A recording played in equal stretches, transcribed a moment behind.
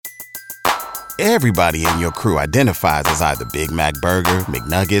Everybody in your crew identifies as either Big Mac Burger,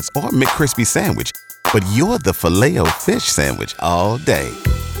 McNuggets, or McCrispy Sandwich. But you're the Filet-O-Fish Sandwich all day.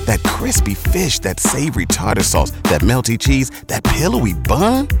 That crispy fish, that savory tartar sauce, that melty cheese, that pillowy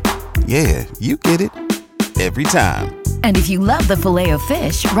bun. Yeah, you get it. Every time. And if you love the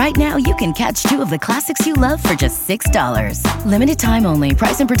Filet-O-Fish, right now you can catch two of the classics you love for just $6. Limited time only.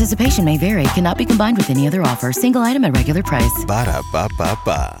 Price and participation may vary. Cannot be combined with any other offer. Single item at regular price.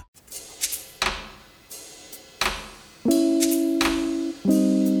 Ba-da-ba-ba-ba.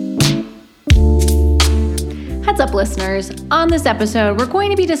 Heads up, listeners. On this episode, we're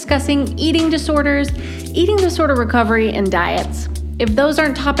going to be discussing eating disorders, eating disorder recovery, and diets. If those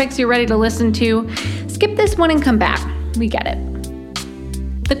aren't topics you're ready to listen to, skip this one and come back. We get it.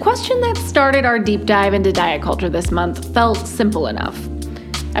 The question that started our deep dive into diet culture this month felt simple enough.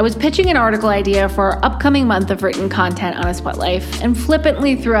 I was pitching an article idea for our upcoming month of written content on A Sweat Life and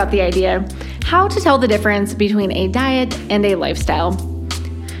flippantly threw out the idea how to tell the difference between a diet and a lifestyle.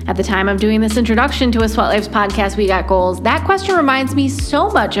 At the time of doing this introduction to A Sweat Life's podcast, We Got Goals, that question reminds me so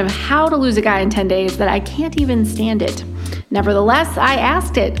much of how to lose a guy in 10 days that I can't even stand it. Nevertheless, I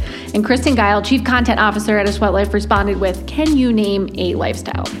asked it, and Kristen Guile, Chief Content Officer at A Sweat Life, responded with, "Can you name a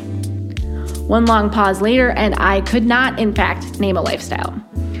lifestyle?" One long pause later, and I could not, in fact, name a lifestyle.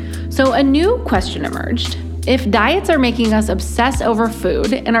 So a new question emerged. If diets are making us obsess over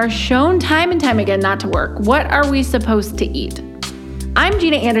food and are shown time and time again not to work, what are we supposed to eat? I'm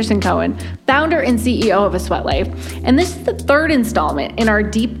Gina Anderson-Cohen, founder and CEO of A Sweat Life, and this is the third installment in our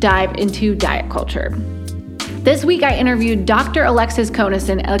deep dive into diet culture. This week, I interviewed Dr. Alexis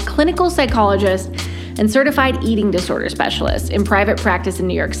Conason, a clinical psychologist and certified eating disorder specialist in private practice in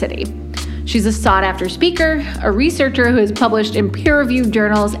New York City. She's a sought-after speaker, a researcher who has published in peer-reviewed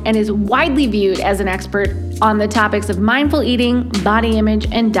journals, and is widely viewed as an expert on the topics of mindful eating, body image,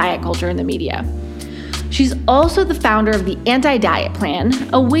 and diet culture in the media. She's also the founder of the Anti-Diet Plan,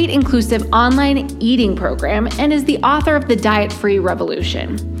 a weight-inclusive online eating program, and is the author of The Diet-Free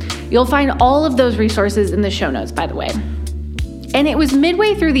Revolution. You'll find all of those resources in the show notes, by the way. And it was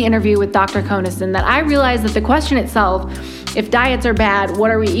midway through the interview with Dr. Conason that I realized that the question itself, if diets are bad, what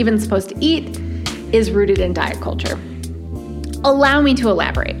are we even supposed to eat, is rooted in diet culture. Allow me to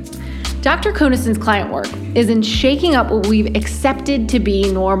elaborate. Dr. Conason's client work is in shaking up what we've accepted to be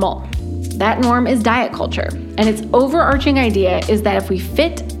normal. That norm is diet culture, and its overarching idea is that if we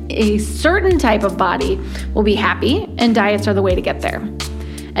fit a certain type of body, we'll be happy, and diets are the way to get there.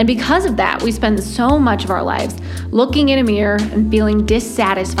 And because of that, we spend so much of our lives looking in a mirror and feeling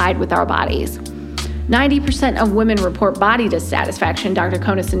dissatisfied with our bodies. 90% of women report body dissatisfaction, Dr.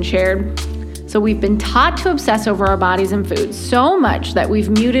 Conason shared. So we've been taught to obsess over our bodies and food so much that we've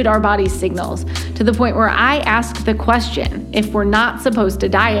muted our body's signals to the point where I ask the question, if we're not supposed to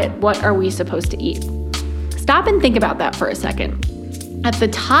diet, what are we supposed to eat? Stop and think about that for a second. At the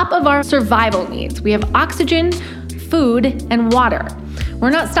top of our survival needs, we have oxygen, food, and water. We're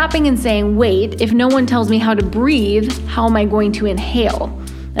not stopping and saying, wait, if no one tells me how to breathe, how am I going to inhale?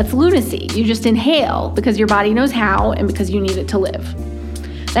 That's lunacy. You just inhale because your body knows how and because you need it to live.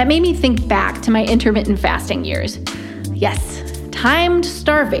 That made me think back to my intermittent fasting years. Yes, timed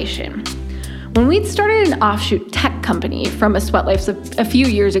starvation. When we'd started an offshoot tech company from A Sweat Life a few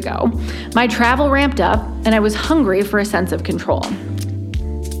years ago, my travel ramped up and I was hungry for a sense of control.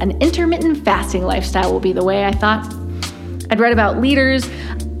 An intermittent fasting lifestyle will be the way, I thought. I'd read about leaders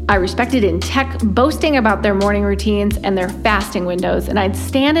I respected in tech boasting about their morning routines and their fasting windows, and I'd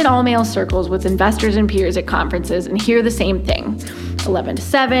stand in all-male circles with investors and peers at conferences and hear the same thing, 11 to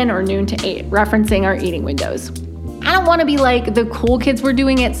 7 or noon to 8, referencing our eating windows. I don't want to be like the cool kids were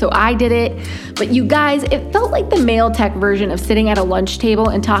doing it, so I did it, but you guys, it felt like the male tech version of sitting at a lunch table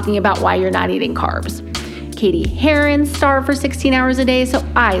and talking about why you're not eating carbs. Katie Heron starved for 16 hours a day, so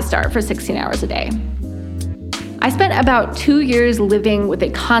I starved for 16 hours a day. I spent about 2 years living with a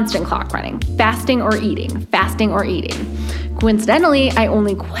constant clock running, fasting or eating, fasting or eating. Coincidentally, I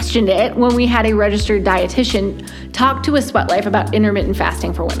only questioned it when we had a registered dietitian talk to A Sweat Life about intermittent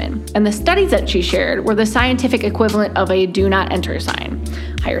fasting for women. And the studies that she shared were the scientific equivalent of a do not enter sign.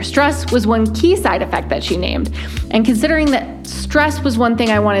 Higher stress was one key side effect that she named. And considering that stress was one thing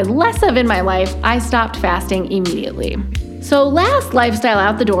I wanted less of in my life, I stopped fasting immediately. So last lifestyle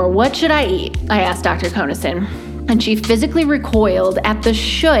out the door, what should I eat? I asked Dr. Conason. And she physically recoiled at the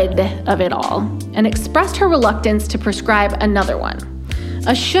should of it all and expressed her reluctance to prescribe another one.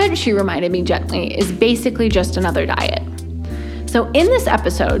 A should, she reminded me gently, is basically just another diet. So in this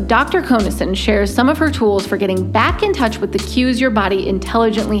episode, Dr. Conason shares some of her tools for getting back in touch with the cues your body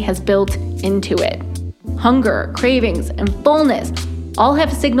intelligently has built into it. Hunger, cravings, and fullness, all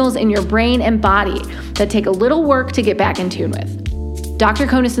have signals in your brain and body that take a little work to get back in tune with. Dr.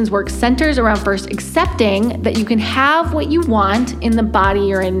 Conason's work centers around first accepting that you can have what you want in the body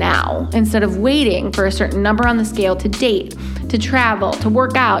you're in now, instead of waiting for a certain number on the scale to date, to travel, to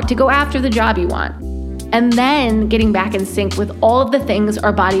work out, to go after the job you want. And then getting back in sync with all of the things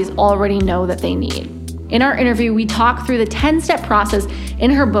our bodies already know that they need. In our interview, we talk through the 10-step process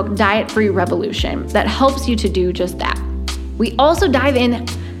in her book, Diet-Free Revolution, that helps you to do just that. We also dive in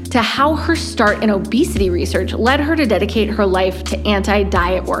to how her start in obesity research led her to dedicate her life to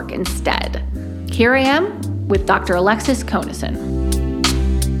anti-diet work instead. Here I am with Dr. Alexis Conason.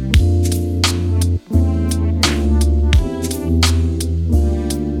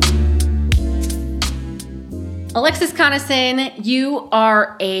 Alexis Conason, you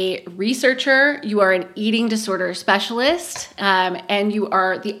are a researcher, you are an eating disorder specialist, and you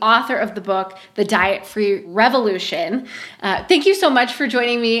are the author of the book, The Diet-Free Revolution. Thank you so much for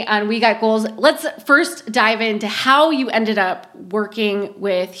joining me on We Got Goals. Let's first dive into how you ended up working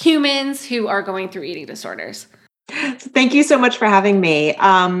with humans who are going through eating disorders. Thank you so much for having me.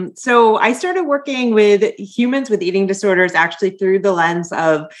 So I started working with humans with eating disorders actually through the lens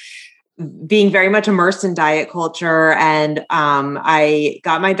of being very much immersed in diet culture. And I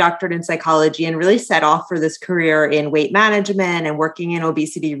got my doctorate in psychology and really set off for this career in weight management and working in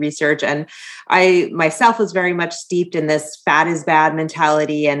obesity research. And I myself was very much steeped in this fat is bad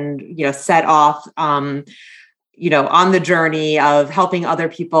mentality and, set off, on the journey of helping other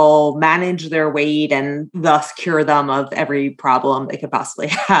people manage their weight and thus cure them of every problem they could possibly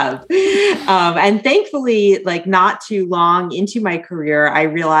have. And thankfully, not too long into my career, I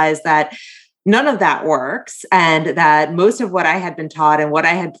realized that none of that works and that most of what I had been taught and what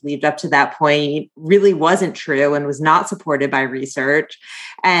I had believed up to that point really wasn't true and was not supported by research.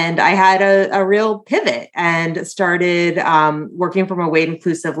 And I had a real pivot and started working from a weight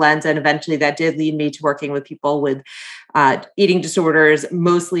inclusive lens. And eventually that did lead me to working with people with eating disorders.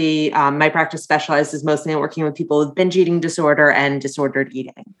 Mostly my practice specializes mostly in working with people with binge eating disorder and disordered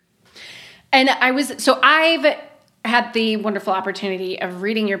eating. And I've had the wonderful opportunity of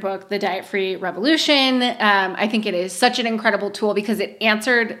reading your book, The Diet-Free Revolution. I think it is such an incredible tool because it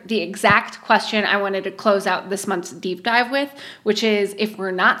answered the exact question I wanted to close out this month's deep dive with, which is, if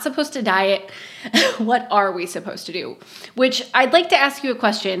we're not supposed to diet, what are we supposed to do? Which I'd like to ask you a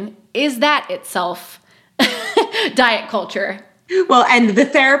question. Is that itself diet culture? Well, and the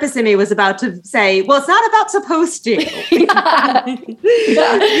therapist in me was about to say, well, it's not about supposed to. Because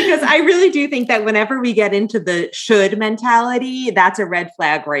I really do think that whenever we get into the should mentality, that's a red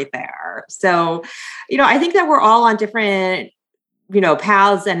flag right there. So, I think that we're all on different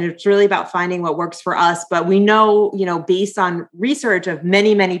paths, and it's really about finding what works for us. But we know, based on research of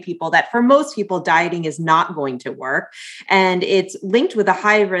many, many people, that for most people, dieting is not going to work. And it's linked with a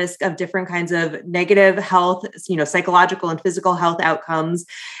high risk of different kinds of negative health, psychological and physical health outcomes,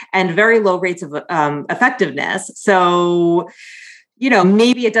 and very low rates of effectiveness. So,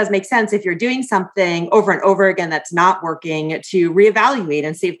 maybe it does make sense if you're doing something over and over again that's not working to reevaluate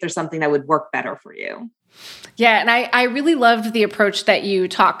and see if there's something that would work better for you. Yeah. And I really loved the approach that you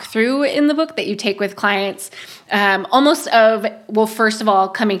talk through in the book that you take with clients, almost of, well, first of all,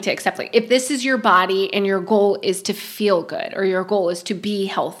 coming to accept, if this is your body and your goal is to feel good or your goal is to be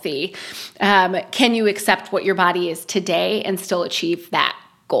healthy, can you accept what your body is today and still achieve that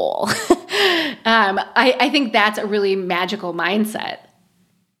goal? I think that's a really magical mindset.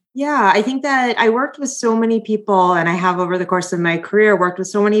 Yeah, I think that I worked with so many people, and I have over the course of my career worked with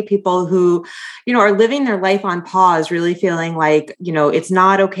so many people who, are living their life on pause, really feeling like, it's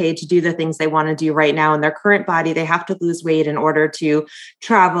not okay to do the things they want to do right now in their current body. They have to lose weight in order to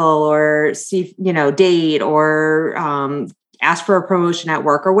travel or see, date or ask for a promotion at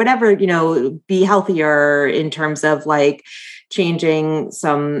work or whatever, be healthier in terms of changing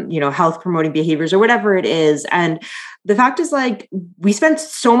some, health promoting behaviors or whatever it is. And the fact is, we spend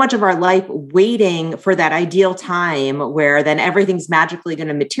so much of our life waiting for that ideal time where then everything's magically going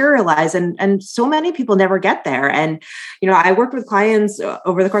to materialize. And so many people never get there. And, I worked with clients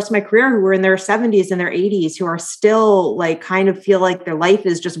over the course of my career who were in their 70s and their 80s who are still kind of feel like their life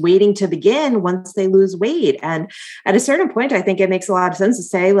is just waiting to begin once they lose weight. And at a certain point, I think it makes a lot of sense to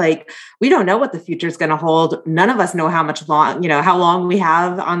say, we don't know what the future is going to hold. None of us know how long we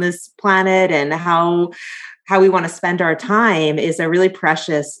have on this planet and how we want to spend our time is a really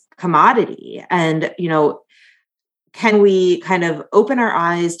precious commodity. And, can we kind of open our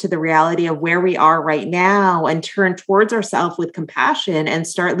eyes to the reality of where we are right now and turn towards ourselves with compassion and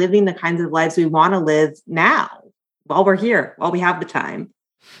start living the kinds of lives we want to live now while we're here, while we have the time?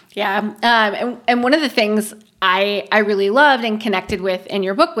 Yeah. And one of the things I really loved and connected with in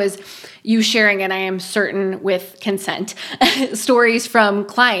your book was you sharing, and I am certain with consent, stories from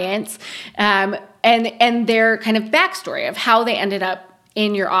clients and their kind of backstory of how they ended up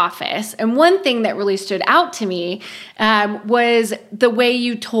in your office. And one thing that really stood out to me was the way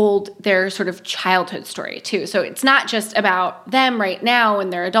you told their sort of childhood story too. So it's not just about them right now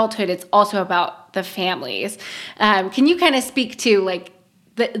in their adulthood, it's also about the families. Can you kind of speak to like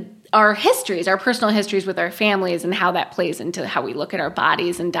our histories, our personal histories with our families, and how that plays into how we look at our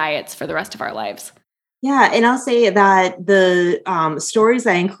bodies and diets for the rest of our lives? Yeah, and I'll say that the stories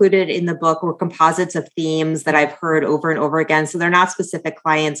I included in the book were composites of themes that I've heard over and over again. So they're not specific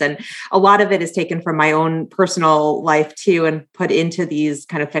clients. And a lot of it is taken from my own personal life too, and put into these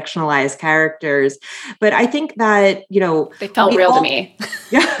kind of fictionalized characters. But I think that, they felt real to me.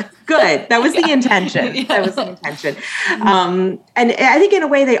 Yeah, good. That was the intention. Yeah. That was the intention. And I think in a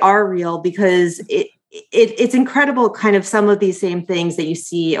way they are real because it's incredible kind of some of these same things that you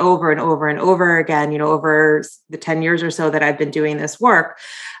see over and over and over again, over the 10 years or so that I've been doing this work.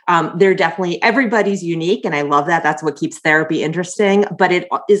 They're definitely, everybody's unique. And I love that. That's what keeps therapy interesting. But it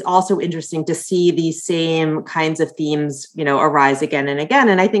is also interesting to see these same kinds of themes, arise again and again.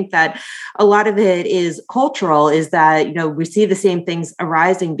 And I think that a lot of it is cultural, is that, we see the same things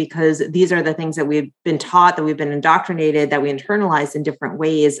arising because these are the things that we've been taught, that we've been indoctrinated, that we internalize in different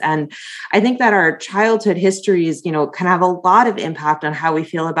ways. And I think that our childhood histories, can have a lot of impact on how we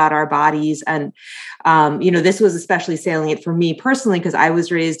feel about our bodies. And, this was especially salient for me personally, because I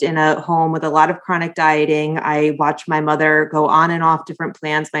was raised in a home with a lot of chronic dieting. I watched my mother go on and off different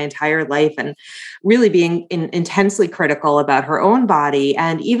plans my entire life and really being intensely critical about her own body.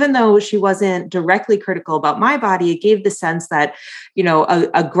 And even though she wasn't directly critical about my body, it gave the sense that,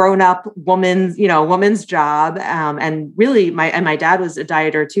 a grown-up woman's job. And really my dad was a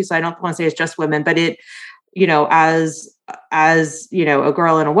dieter too. So I don't want to say it's just women, but it, as a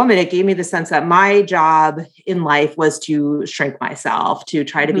girl and a woman, it gave me the sense that my job in life was to shrink myself, to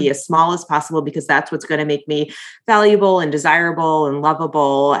try to be as small as possible, because that's what's going to make me valuable and desirable and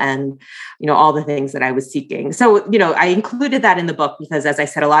lovable and, all the things that I was seeking. So, I included that in the book because, as I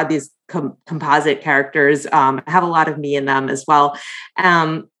said, a lot of these composite characters have a lot of me in them as well.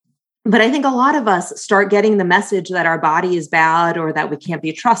 But I think a lot of us start getting the message that our body is bad or that we can't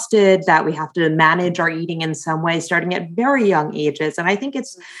be trusted, that we have to manage our eating in some way, starting at very young ages. And I think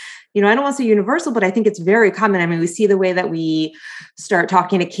it's, I don't want to say universal, but I think it's very common. I mean, we see the way that we start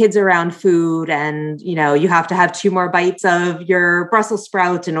talking to kids around food and, you have to have 2 more bites of your Brussels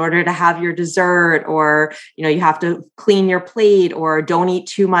sprouts in order to have your dessert, or, you have to clean your plate, or don't eat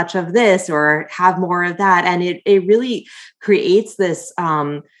too much of this or have more of that. And it really creates this,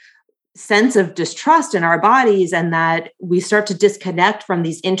 sense of distrust in our bodies, and that we start to disconnect from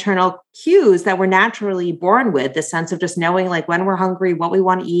these internal cues that we're naturally born with, the sense of just knowing like when we're hungry, what we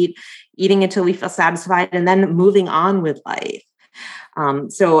want to eat, eating until we feel satisfied, and then moving on with life.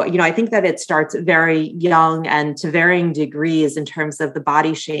 So, I think that it starts very young and to varying degrees in terms of the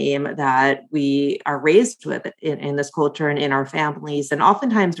body shame that we are raised with in this culture and in our families, and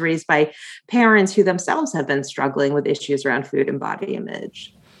oftentimes raised by parents who themselves have been struggling with issues around food and body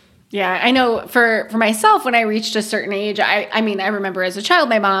image. Yeah, I know for myself, when I reached a certain age, I mean, I remember as a child,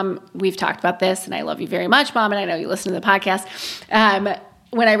 my mom, we've talked about this, and I love you very much, Mom, and I know you listen to the podcast.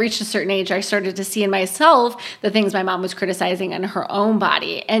 When I reached a certain age, I started to see in myself the things my mom was criticizing on her own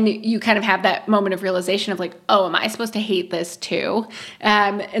body. And you kind of have that moment of realization of like, oh, am I supposed to hate this too?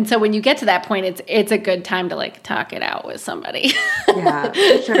 And so when you get to that point, it's a good time to like talk it out with somebody. Yeah,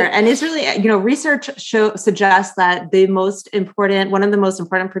 sure. And it's really, research suggests that one of the most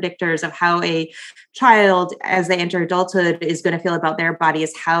important predictors of how a child, as they enter adulthood, is going to feel about their body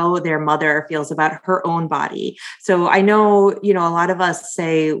is how their mother feels about her own body. So I know, a lot of us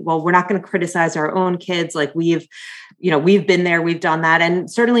say, well, we're not going to criticize our own kids. Like we've been there, we've done that.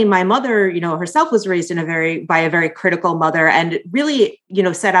 And certainly my mother, herself was raised by a very critical mother, and really,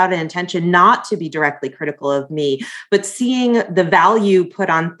 set out an intention not to be directly critical of me, but seeing the value put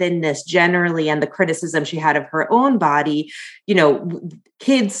on thinness generally and the criticism she had of her own body.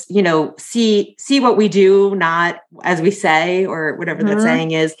 Kids, see what we do, not as we say, or whatever that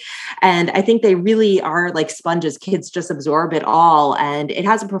saying is. And I think they really are like sponges. Kids just absorb it all, and it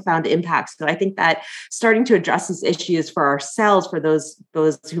has a profound impact. So I think that starting to address these issues for ourselves, for those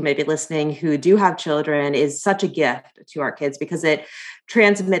who may be listening, who do have children, is such a gift to our kids, because it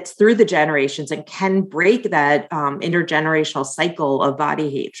transmits through the generations and can break that intergenerational cycle of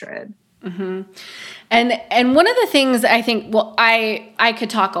body hatred. Mm-hmm. And one of the things I think, well, I could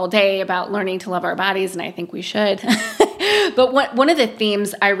talk all day about learning to love our bodies, and I think we should. But one of the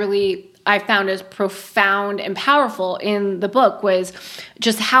themes I found as profound and powerful in the book was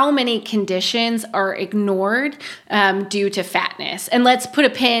just how many conditions are ignored due to fatness. And let's put a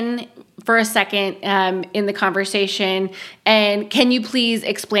pin for a second in the conversation. And can you please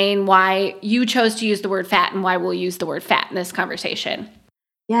explain why you chose to use the word fat and why we'll use the word fat in this conversation?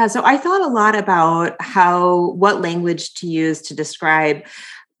 Yeah, so I thought a lot about what language to use to describe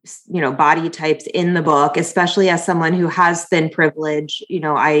body types in the book, especially as someone who has thin privilege.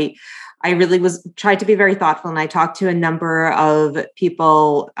 I really tried to be very thoughtful, and I talked to a number of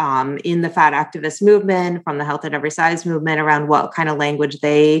people in the fat activist movement, from the Health at Every Size movement, around what kind of language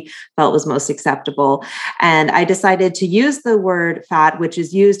they felt was most acceptable. And I decided to use the word fat, which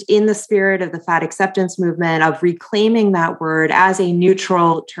is used in the spirit of the fat acceptance movement, of reclaiming that word as a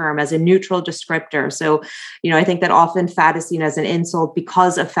neutral term, as a neutral descriptor. So, I think that often fat is seen as an insult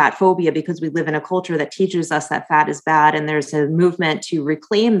because of fat phobia, because we live in a culture that teaches us that fat is bad. And there's a movement to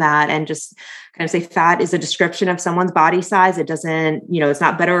reclaim that and just kind of say fat is a description of someone's body size. It doesn't, it's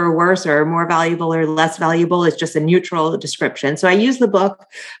not better or worse or more valuable or less valuable. It's just a neutral description. So I use the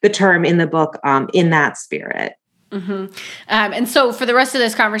term in the book in that spirit. Mm-hmm. And so for the rest of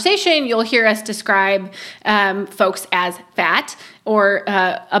this conversation, you'll hear us describe folks as fat or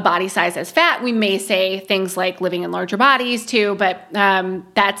a body size as fat. We may say things like living in larger bodies too, but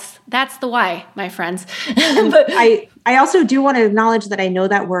that's the why, my friends. But I also do want to acknowledge that I know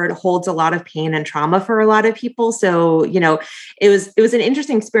that word holds a lot of pain and trauma for a lot of people. So, it was an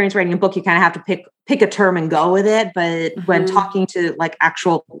interesting experience writing a book. You kind of have to pick a term and go with it. But when talking to like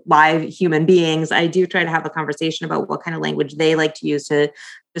actual live human beings, I do try to have a conversation about what kind of language they like to use to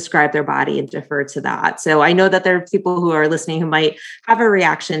describe their body and defer to that. So I know that there are people who are listening who might have a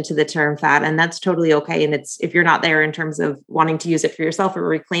reaction to the term fat, and that's totally okay. And it's, if you're not there in terms of wanting to use it for yourself or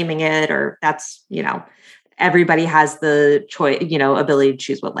reclaiming it, or that's, everybody has the choice, ability to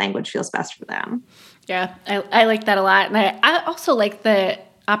choose what language feels best for them. Yeah, I like that a lot. And I also like the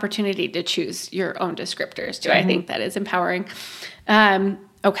opportunity to choose your own descriptors too. Mm-hmm. I think that is empowering.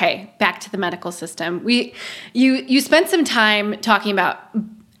 Okay, back to the medical system. You spent some time talking about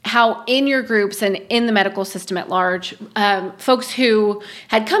how in your groups and in the medical system at large, folks who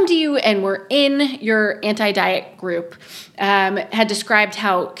had come to you and were in your anti-diet group had described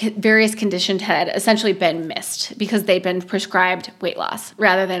how various conditions had essentially been missed because they'd been prescribed weight loss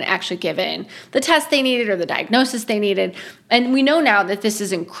rather than actually given the test they needed or the diagnosis they needed. And we know now that this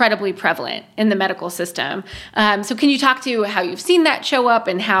is incredibly prevalent in the medical system. So can you talk to how you've seen that show up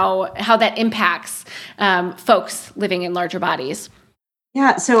and how that impacts folks living in larger bodies?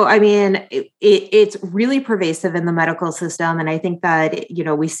 Yeah. So, I mean, it's really pervasive in the medical system. And I think that,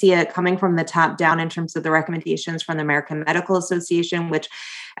 we see it coming from the top down in terms of the recommendations from the American Medical Association, which,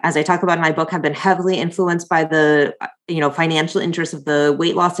 as I talk about in my book, have been heavily influenced by the, financial interests of the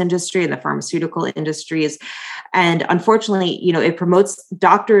weight loss industry and the pharmaceutical industries. And unfortunately, it promotes,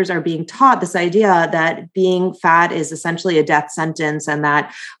 doctors are being taught this idea that being fat is essentially a death sentence and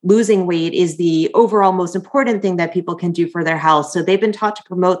that losing weight is the overall most important thing that people can do for their health. So they've been taught to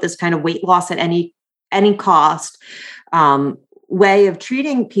promote this kind of weight loss at any cost way of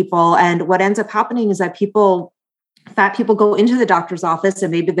treating people. And what ends up happening is that fat people go into the doctor's office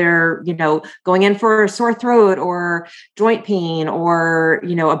and maybe they're, going in for a sore throat or joint pain or,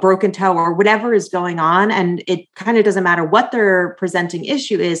 a broken toe or whatever is going on. And it kind of doesn't matter what their presenting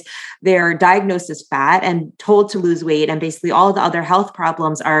issue is. They're diagnosed as fat and told to lose weight. And basically all the other health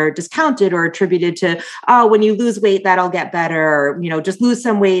problems are discounted or attributed to, when you lose weight, that'll get better, or, just lose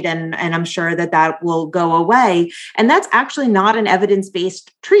some weight and I'm sure that will go away. And that's actually not an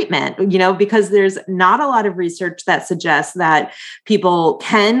evidence-based treatment, because there's not a lot of research that suggests that people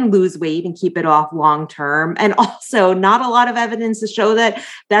can lose weight and keep it off long term. And also not a lot of evidence to show that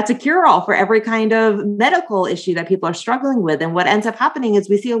that's a cure-all for every kind of medical issue that people are struggling with. And what ends up happening is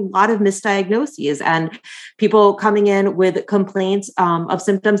we see a lot of misdiagnoses and people coming in with complaints of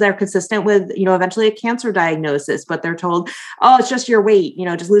symptoms that are consistent with, eventually a cancer diagnosis, but they're told, oh, it's just your weight,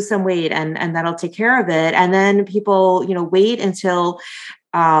 just lose some weight and that'll take care of it. And then people, wait until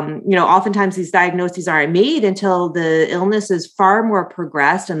oftentimes these diagnoses aren't made until the illness is far more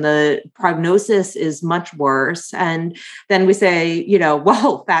progressed and the prognosis is much worse. And then we say,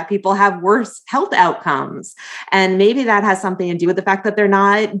 well, fat people have worse health outcomes. And maybe that has something to do with the fact that they're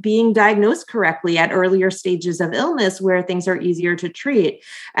not being diagnosed correctly at earlier stages of illness where things are easier to treat.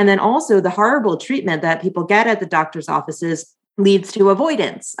 And then also the horrible treatment that people get at the doctor's offices leads to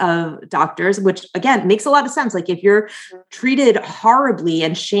avoidance of doctors, which again makes a lot of sense. Like if you're treated horribly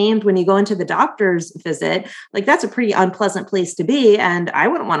and shamed when you go into the doctor's visit, like that's a pretty unpleasant place to be. And I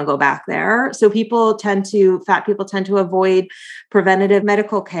wouldn't want to go back there. So fat people tend to avoid preventative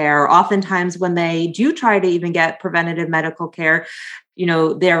medical care. Oftentimes when they do try to even get preventative medical care,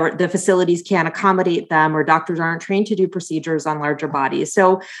 the facilities can't accommodate them, or doctors aren't trained to do procedures on larger bodies.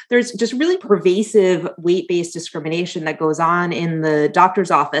 So there's just really pervasive weight-based discrimination that goes on in the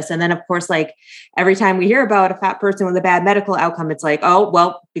doctor's office. And then, of course, like every time we hear about a fat person with a bad medical outcome, it's like, oh,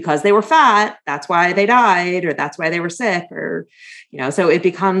 well, because they were fat, that's why they died, or that's why they were sick, or, so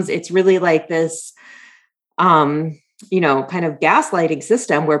it's really like this, kind of gaslighting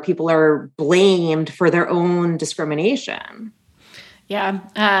system where people are blamed for their own discrimination. Yeah.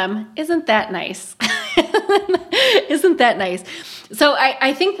 Isn't that nice? Isn't that nice? So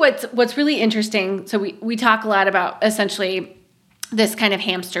I think what's really interesting, so we talk a lot about essentially this kind of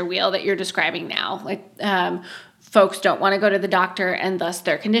hamster wheel that you're describing now. Like folks don't want to go to the doctor, and thus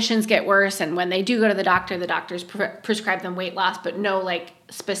their conditions get worse. And when they do go to the doctors prescribe them weight loss, but no like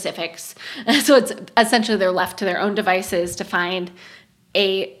specifics. So it's essentially they're left to their own devices to find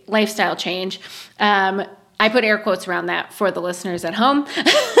a lifestyle change. I put air quotes around that for the listeners at home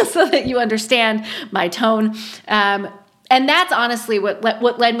so that you understand my tone. And that's honestly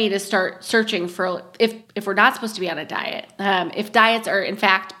what led me to start searching for if we're not supposed to be on a diet, if diets are in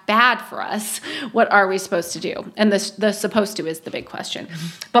fact bad for us, what are we supposed to do? And the supposed to is the big question.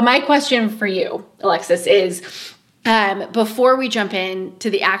 But my question for you, Alexis, is before we jump into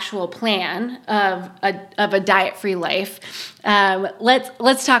the actual plan of a diet-free life,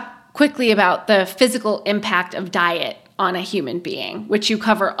 let's talk quickly about the physical impact of diet on a human being, which you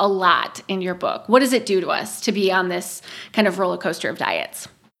cover a lot in your book. What does it do to us to be on this kind of roller coaster of diets?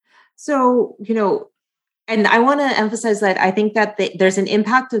 So, and I want to emphasize that I think that there's an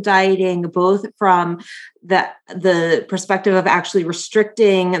impact of dieting, both from the perspective of actually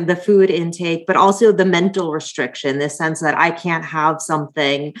restricting the food intake, but also the mental restriction, the sense that I can't have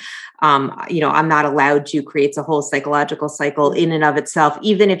something, I'm not allowed to, creates a whole psychological cycle in and of itself,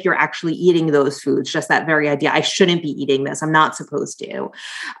 even if you're actually eating those foods, just that very idea, I shouldn't be eating this, I'm not supposed to.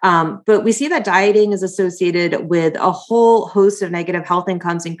 But we see that dieting is associated with a whole host of negative health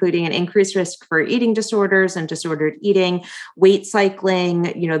outcomes, including an increased risk for eating disorders and disordered eating, weight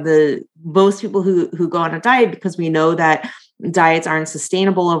cycling, most people who go on a diet, because we know that diets aren't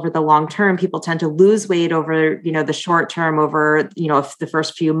sustainable over the long term. People tend to lose weight over, the short term, over, the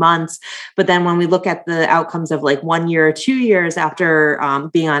first few months. But then when we look at the outcomes of like 1 year or 2 years after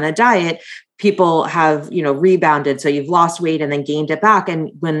being on a diet, people have, rebounded. So you've lost weight and then gained it back. And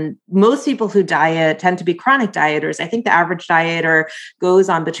when most people who diet tend to be chronic dieters, I think the average dieter goes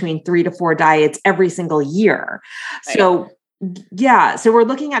on between 3 to 4 diets every single year. Right. So we're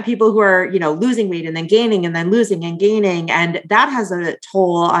looking at people who are, losing weight and then gaining and then losing and gaining. And that has a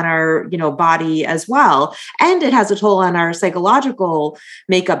toll on our, body as well. And it has a toll on our psychological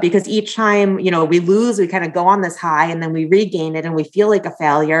makeup, because each time, we lose, we kind of go on this high and then we regain it and we feel like a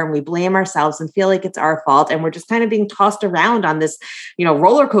failure and we blame ourselves and feel like it's our fault. And we're just kind of being tossed around on this,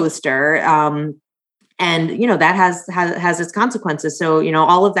 roller coaster. And, that has its consequences. So,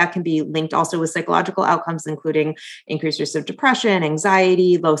 all of that can be linked also with psychological outcomes, including increased risk of depression,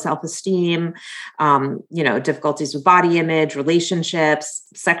 anxiety, low self-esteem, difficulties with body image, relationships,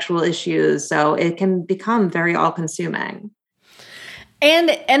 sexual issues. So it can become very all-consuming. And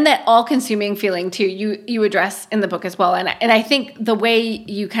that all-consuming feeling too, you address in the book as well. And I think the way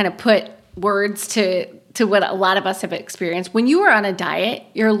you kind of put words to what a lot of us have experienced, when you are on a diet,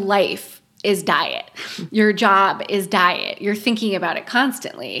 your life is diet. Your job is diet. You're thinking about it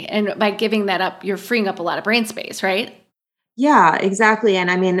constantly. And by giving that up, you're freeing up a lot of brain space, right? Yeah, exactly. And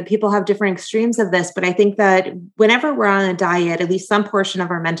I mean, people have different extremes of this, but I think that whenever we're on a diet, at least some portion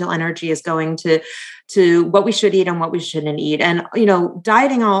of our mental energy is going to what we should eat and what we shouldn't eat. And,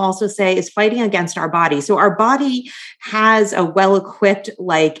 dieting, I'll also say, is fighting against our body. So our body has a well-equipped,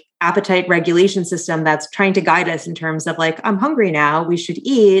 appetite regulation system that's trying to guide us in terms of I'm hungry now, we should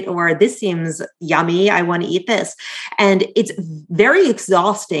eat, or this seems yummy, I want to eat this. And it's very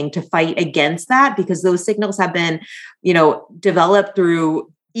exhausting to fight against that, because those signals have been, developed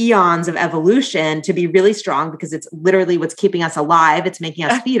through eons of evolution to be really strong because it's literally what's keeping us alive. It's making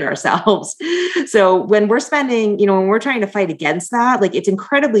us feed ourselves. So when we're spending, when we're trying to fight against that, like it's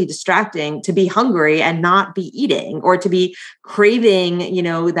incredibly distracting to be hungry and not be eating, or to be craving,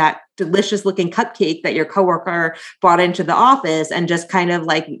 that delicious looking cupcake that your coworker brought into the office and just kind of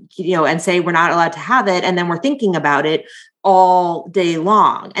like, and say we're not allowed to have it. And then we're thinking about it all day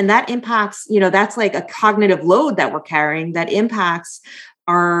long. And that impacts, that's like a cognitive load that we're carrying that impacts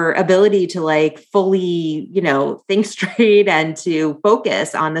our ability to like fully, think straight and to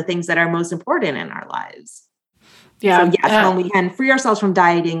focus on the things that are most important in our lives. Yeah. So yes, when we can free ourselves from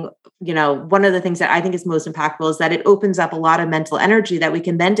dieting, one of the things that I think is most impactful is that it opens up a lot of mental energy that we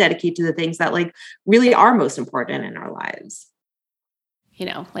can then dedicate to the things that like really are most important in our lives.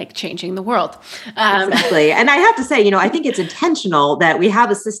 Like changing the world. Exactly. And I have to say, I think it's intentional that we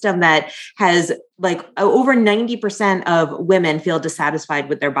have a system that has like over 90% of women feel dissatisfied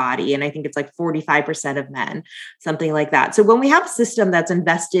with their body. And I think it's like 45% of men, something like that. So when we have a system that's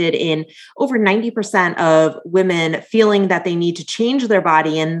invested in over 90% of women feeling that they need to change their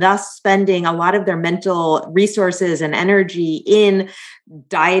body and thus spending a lot of their mental resources and energy in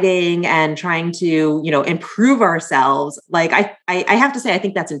dieting and trying to, improve ourselves. Like I have to say, I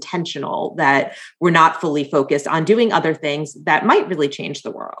think that's intentional, that we're not fully focused on doing other things that might really change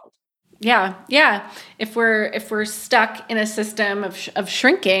the world. Yeah. Yeah. If we're stuck in a system of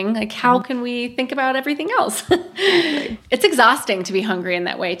shrinking, like how can we think about everything else? Exactly. It's exhausting to be hungry in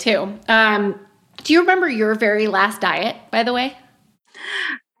that way too. Do you remember your very last diet, by the way?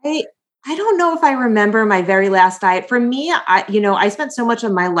 I don't know if I remember my very last diet. For me, I spent so much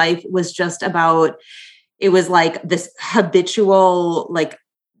of my life was just about, it was like this habitual, like,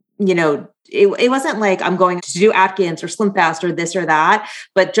 it wasn't like I'm going to do Atkins or Slim Fast or this or that,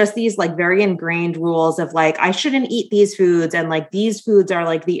 but just these like very ingrained rules of like, I shouldn't eat these foods. And like, these foods are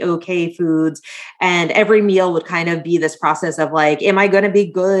like the okay foods. And every meal would kind of be this process of like, am I going to be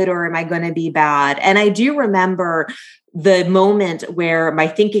good or am I going to be bad? And I do remember the moment where my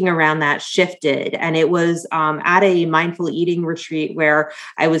thinking around that shifted. And it was at a mindful eating retreat where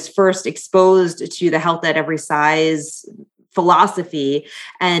I was first exposed to the health at every size philosophy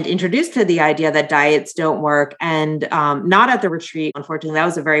and introduced to the idea that diets don't work. And not at the retreat, unfortunately, that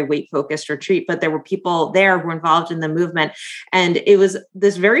was a very weight focused retreat, but there were people there who were involved in the movement. And it was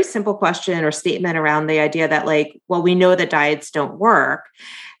this very simple question or statement around the idea that like, well, we know that diets don't work.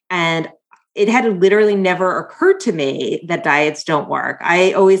 And it had literally never occurred to me that diets don't work.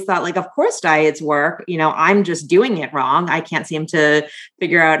 I always thought like, of course diets work. I'm just doing it wrong. I can't seem to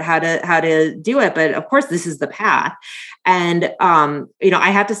figure out how to do it. But of course, this is the path. And,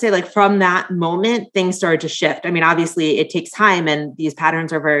 I have to say like from that moment, things started to shift. I mean, obviously it takes time and these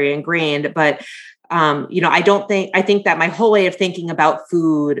patterns are very ingrained, but, I think that my whole way of thinking about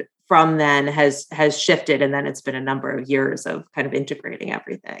food from then has shifted. And then it's been a number of years of kind of integrating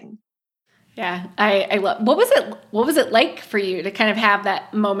everything. Yeah, I love. What was it like for you to kind of have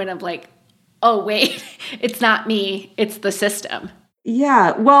that moment of like, oh wait, it's not me, it's the system?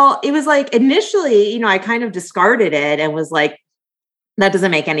 Yeah, well, it was like initially, I kind of discarded it and was like, that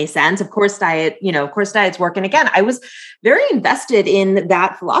doesn't make any sense. Of course, diets work. And again, I was very invested in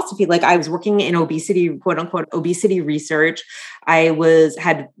that philosophy. Like I was working in obesity, quote unquote, obesity research. I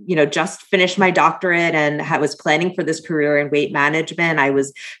had just finished my doctorate and was planning for this career in weight management. I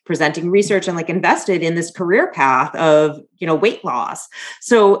was presenting research and like invested in this career path of, weight loss.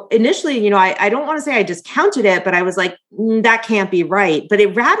 So initially, I don't want to say I discounted it, but I was like, that can't be right. But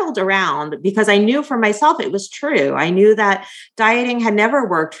it rattled around because I knew for myself it was true. I knew that dieting had never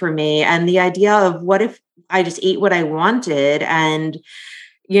worked for me. And the idea of what if I just ate what I wanted and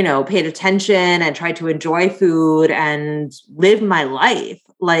paid attention and tried to enjoy food and live my life,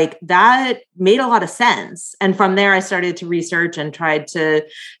 like that made a lot of sense. And from there, I started to research and tried to,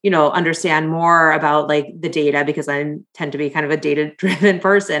 understand more about like the data because I tend to be kind of a data-driven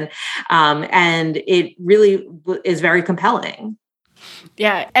person. And it really is very compelling.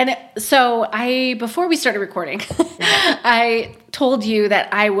 Yeah. And so before we started recording, I told you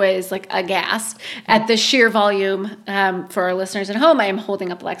that I was like aghast at the sheer volume. For our listeners at home, I am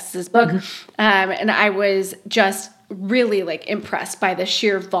holding up Alexis's book. And I was just really like impressed by the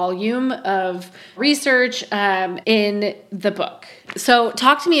sheer volume of research in the book. So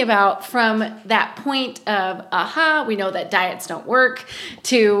talk to me about from that point of, we know that diets don't work,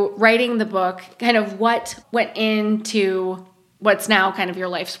 to writing the book, kind of what went into what's now kind of your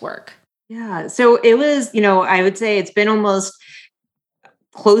life's work. Yeah. So it was, I would say it's been almost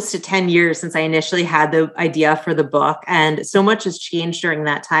close to 10 years since I initially had the idea for the book. And so much has changed during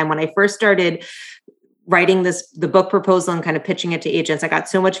that time. When I first started writing the book proposal and kind of pitching it to agents, I got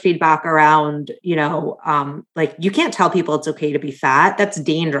so much feedback around, like, you can't tell people it's okay to be fat. That's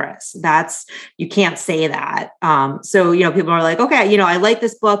dangerous. You can't say that. So, people are like, okay, I like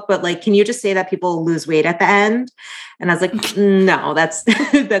this book, but like, can you just say that people lose weight at the end? And I was like, no, that's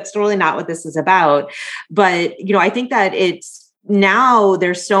totally not what this is about. But, I think that now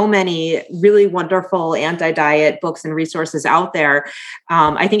there's so many really wonderful anti-diet books and resources out there.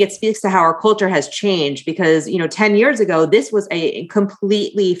 I think it speaks to how our culture has changed because, 10 years ago, this was a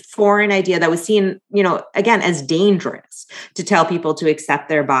completely foreign idea that was seen, again, as dangerous to tell people to accept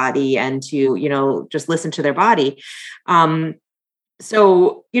their body and to, just listen to their body.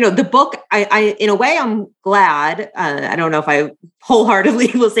 So, the book, I in a way, I'm glad. I don't know if I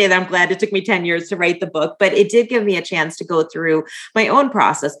wholeheartedly will say that I'm glad it took me 10 years to write the book, but it did give me a chance to go through my own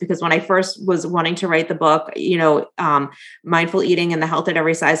process because when I first was wanting to write the book, mindful eating and the health at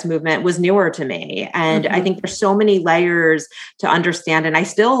every size movement was newer to me. And I think there's so many layers to understand. And I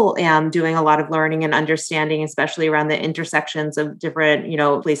still am doing a lot of learning and understanding, especially around the intersections of different,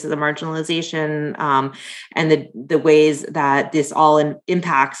 places of marginalization and the ways that this all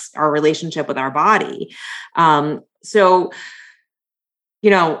impacts our relationship with our body. So,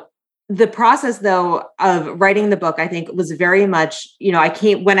 the process though of writing the book, I think was very much,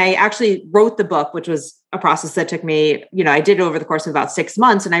 when I actually wrote the book, which was a process that took me, I did it over the course of about 6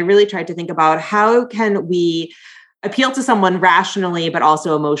 months. And I really tried to think about how can we appeal to someone rationally, but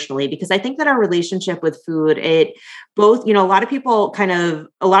also emotionally, because I think that our relationship with food, a lot of people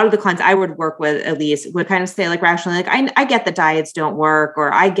a lot of the clients I would work with, at least, would kind of say like rationally, like, I get that diets don't work,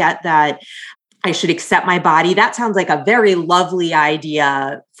 or I get that I should accept my body. That sounds like a very lovely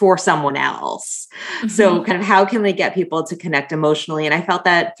idea for someone else. So kind of how can we get people to connect emotionally? And I felt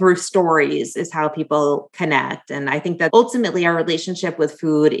that through stories is how people connect. And I think that ultimately our relationship with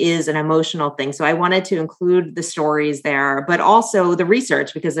food is an emotional thing. So I wanted to include the stories there, but also the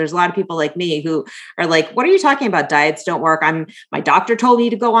research, because there's a lot of people like me who are like, what are you talking about? Diets don't work. My doctor told me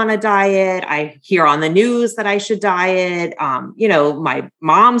to go on a diet. I hear on the news that I should diet. My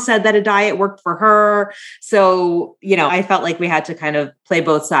mom said that a diet worked for her. So, I felt like we had to kind of play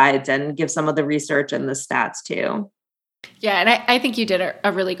both sides and give some of the research and the stats too. Yeah. And I think you did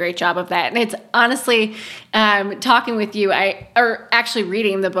a really great job of that. And it's honestly, talking with you, or actually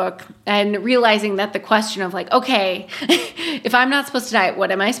reading the book and realizing that the question of like, okay, if I'm not supposed to diet,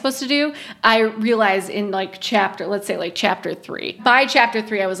 what am I supposed to do? I realized in let's say chapter 3. By chapter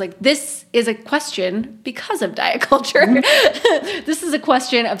 3, I was like, this is a question because of diet culture. This is a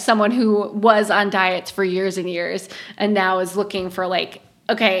question of someone who was on diets for years and years and now is looking for like,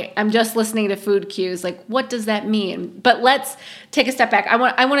 okay, I'm just listening to food cues. Like, what does that mean? But let's take a step back. I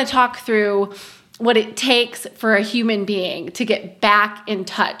want to talk through what it takes for a human being to get back in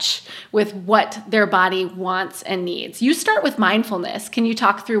touch with what their body wants and needs. You start with mindfulness. Can you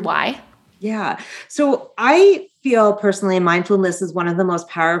talk through why? Yeah. So I feel personally mindfulness is one of the most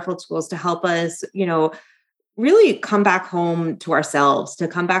powerful tools to help us, really come back home to ourselves, to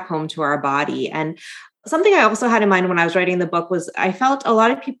come back home to our body. And something I also had in mind when I was writing the book was I felt a lot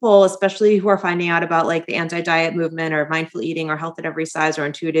of people, especially who are finding out about like the anti-diet movement or mindful eating or health at every size or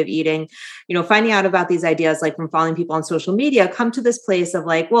intuitive eating, finding out about these ideas, like from following people on social media, come to this place of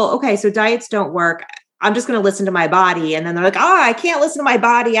like, well, okay, so diets don't work. I'm just going to listen to my body. And then they're like, I can't listen to my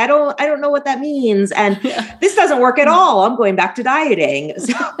body. I don't know what that means. And this doesn't work at all. I'm going back to dieting.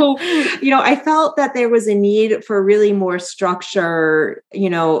 So, I felt that there was a need for really more structure,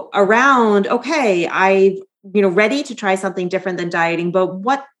 around, okay, I've, ready to try something different than dieting, but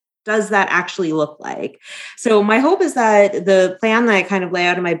what does that actually look like? So my hope is that the plan that I kind of lay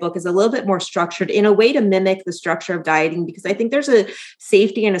out in my book is a little bit more structured in a way to mimic the structure of dieting, because I think there's a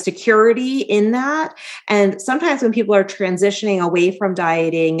safety and a security in that. And sometimes when people are transitioning away from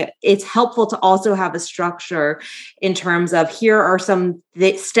dieting, it's helpful to also have a structure in terms of here are some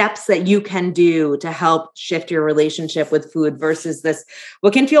steps that you can do to help shift your relationship with food versus this,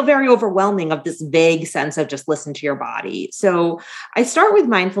 what can feel very overwhelming of this vague sense of just listen to your body. So I start with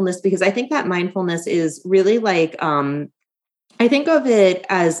mindfulness because I think that mindfulness is really like, I think of it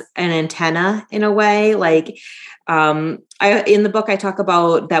as an antenna in a way. Like in the book, I talk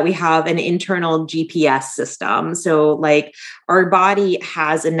about that we have an internal GPS system. So like our body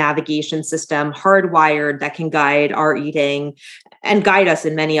has a navigation system hardwired that can guide our eating. and guide us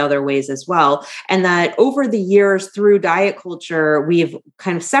in many other ways as well. And that over the years through diet culture, we've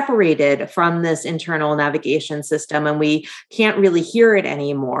kind of separated from this internal navigation system and we can't really hear it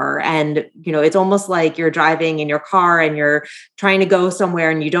anymore. And, it's almost like you're driving in your car and you're trying to go somewhere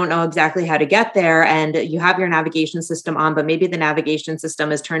and you don't know exactly how to get there. And you have your navigation system on, but maybe the navigation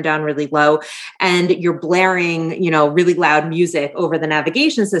system is turned down really low and you're blaring, really loud music over the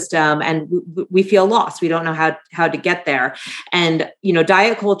navigation system. And we feel lost. We don't know how to get there. And,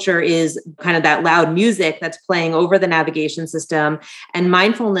 diet culture is kind of that loud music that's playing over the navigation system. And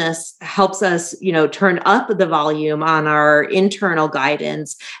mindfulness helps us, turn up the volume on our internal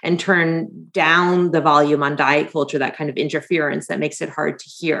guidance and turn down the volume on diet culture, that kind of interference that makes it hard to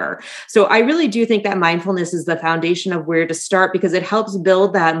hear. So I really do think that mindfulness is the foundation of where to start because it helps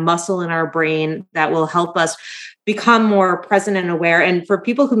build that muscle in our brain that will help us become more present and aware. And for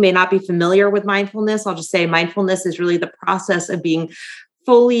people who may not be familiar with mindfulness, I'll just say mindfulness is really the process of being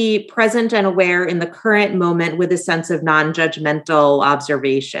fully present and aware in the current moment with a sense of non-judgmental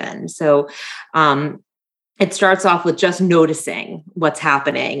observation. So it starts off with just noticing what's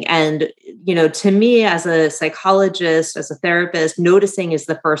happening. And, to me, as a psychologist, as a therapist, noticing is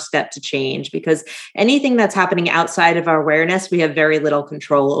the first step to change because anything that's happening outside of our awareness, we have very little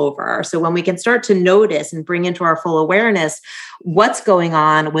control over. So when we can start to notice and bring into our full awareness what's going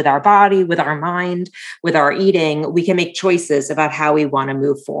on with our body, with our mind, with our eating, we can make choices about how we want to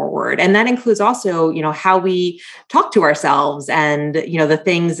move forward. And that includes also, how we talk to ourselves and, the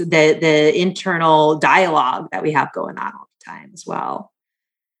things, the internal dialogue that we have going on all the time as well.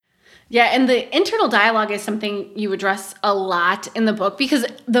 Yeah, and the internal dialogue is something you address a lot in the book because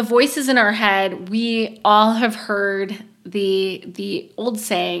the voices in our head, we all have heard the old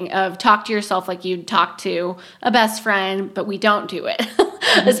saying of talk to yourself like you'd talk to a best friend, but we don't do it,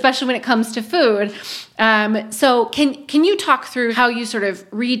 especially when it comes to food. So can you talk through how you sort of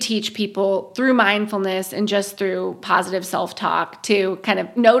reteach people through mindfulness and just through positive self-talk to kind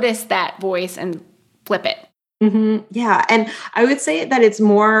of notice that voice and flip it? Mm-hmm. Yeah. And I would say that it's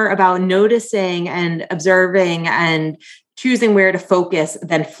more about noticing and observing and choosing where to focus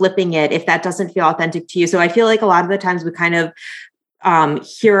than flipping it if that doesn't feel authentic to you. So I feel like a lot of the times we kind of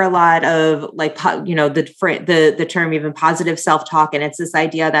hear a lot of the term even positive self-talk. And it's this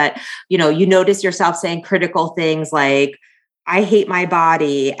idea that, you notice yourself saying critical things like, I hate my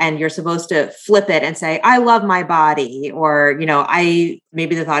body. And you're supposed to flip it and say, I love my body. Or,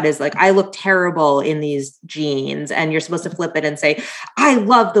 maybe the thought is like, I look terrible in these jeans. And you're supposed to flip it and say, I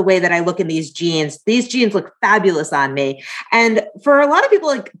love the way that I look in these jeans. These jeans look fabulous on me. And for a lot of people,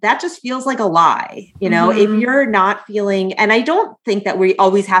 like that just feels like a lie. If you're not feeling, and I don't think that we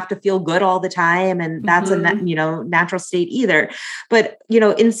always have to feel good all the time. And that's a natural state either. But,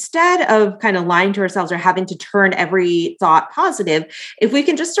 instead of kind of lying to ourselves or having to turn every thought positive, if we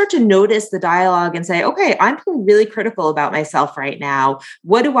can just start to notice the dialogue and say, okay, I'm being really critical about myself right now.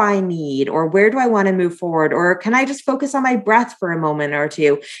 What do I need? Or where do I want to move forward? Or can I just focus on my breath for a moment or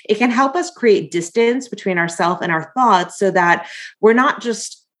two? It can help us create distance between ourselves and our thoughts so that we're not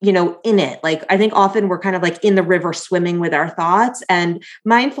just in it. Like, I think often we're kind of like in the river swimming with our thoughts, and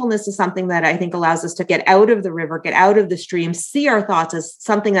mindfulness is something that I think allows us to get out of the river, get out of the stream, see our thoughts as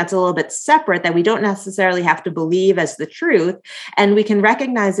something that's a little bit separate that we don't necessarily have to believe as the truth. And we can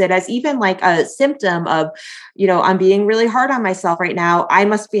recognize it as even like a symptom of, I'm being really hard on myself right now. I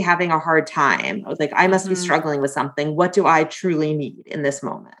must be having a hard time. Like, I must be struggling with something. What do I truly need in this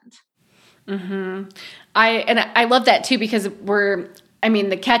moment? Mm-hmm. I love that too, because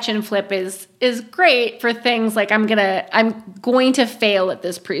the catch and flip is great for things like I'm going to fail at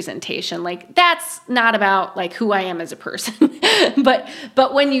this presentation. Like, that's not about like who I am as a person.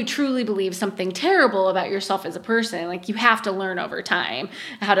 but when you truly believe something terrible about yourself as a person, like you have to learn over time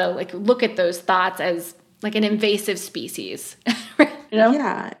how to like look at those thoughts as like an invasive species.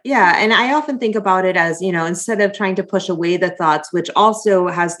 Yeah. And I often think about it as, instead of trying to push away the thoughts, which also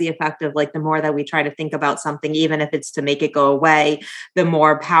has the effect of like, the more that we try to think about something, even if it's to make it go away, the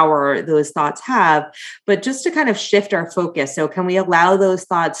more power those thoughts have, but just to kind of shift our focus. So can we allow those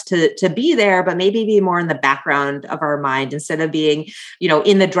thoughts to be there, but maybe be more in the background of our mind instead of being,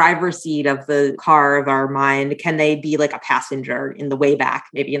 in the driver's seat of the car of our mind? Can they be like a passenger in the way back,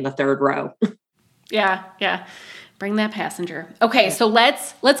 maybe in the third row? Yeah. Bring that passenger. Okay, so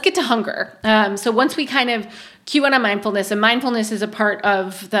let's get to hunger. So once we kind of cue in on mindfulness, and mindfulness is a part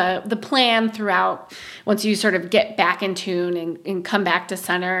of the plan throughout, once you sort of get back in tune and come back to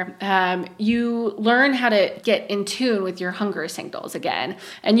center, you learn how to get in tune with your hunger signals again.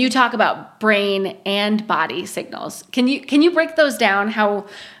 And you talk about brain and body signals. Can you break those down, how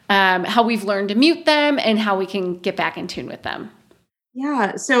we've learned to mute them and how we can get back in tune with them?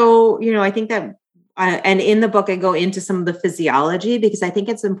 Yeah. So, I think that, and in the book, I go into some of the physiology because I think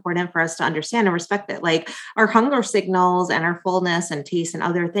it's important for us to understand and respect that, like, our hunger signals and our fullness and taste and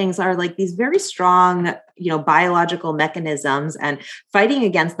other things are like these very strong, biological mechanisms, and fighting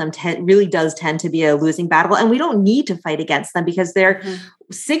against them really does tend to be a losing battle. And we don't need to fight against them because they're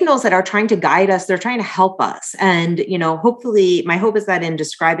signals that are trying to guide us. They're trying to help us. And, hopefully my hope is that in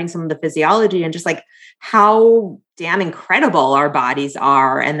describing some of the physiology and just like how damn incredible our bodies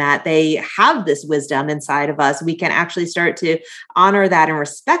are and that they have this wisdom inside of us, we can actually start to honor that and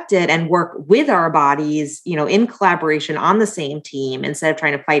respect it and work with our bodies, in collaboration on the same team instead of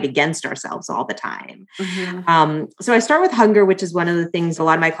trying to fight against ourselves all the time. So I start with hunger, which is one of the things a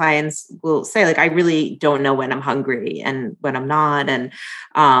lot of my clients will say, like, I really don't know when I'm hungry and when I'm not. And,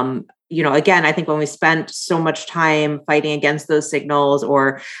 again, I think when we spent so much time fighting against those signals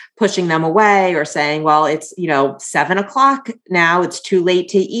or pushing them away or saying, well, it's, 7:00 now, it's too late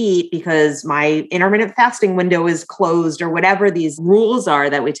to eat because my intermittent fasting window is closed, or whatever these rules are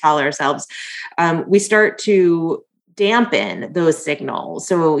that we tell ourselves, we start to dampen those signals.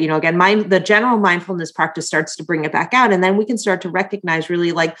 So, again, the general mindfulness practice starts to bring it back out. And then we can start to recognize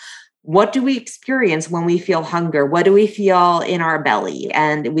really, like, what do we experience when we feel hunger? What do we feel in our belly?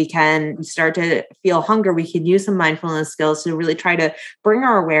 And we can start to feel hunger. We can use some mindfulness skills to really try to bring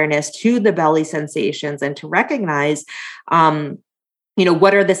our awareness to the belly sensations and to recognize,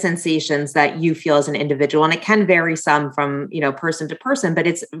 what are the sensations that you feel as an individual? And it can vary some from, person to person, but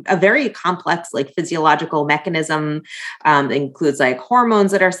it's a very complex, like, physiological mechanism. It includes like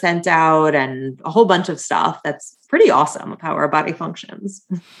hormones that are sent out and a whole bunch of stuff that's pretty awesome of how our body functions.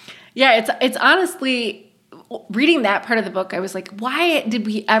 Yeah, it's honestly, reading that part of the book, I was like, why did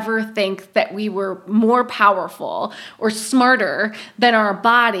we ever think that we were more powerful or smarter than our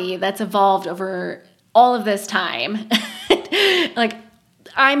body that's evolved over all of this time? Like,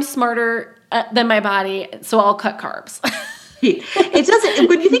 I'm smarter than my body, so I'll cut carbs. It doesn't,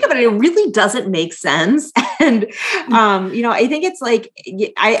 when you think about it, it really doesn't make sense. And, I think it's like,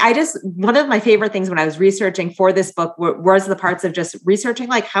 one of my favorite things when I was researching for this book was the parts of just researching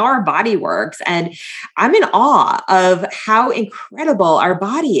like how our body works. And I'm in awe of how incredible our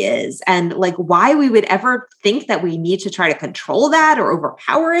body is and like why we would ever think that we need to try to control that or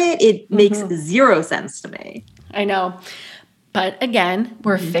overpower it. It makes zero sense to me. I know. But again,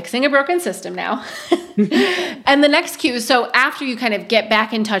 we're fixing a broken system now. And the next cue, so after you kind of get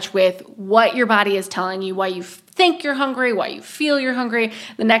back in touch with what your body is telling you, why you think you're hungry, why you feel you're hungry,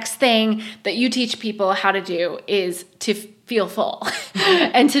 the next thing that you teach people how to do is to feel full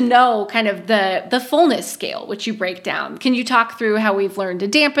and to know kind of the fullness scale, which you break down. Can you talk through how we've learned to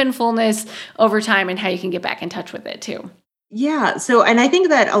dampen fullness over time and how you can get back in touch with it too? Yeah. So, and I think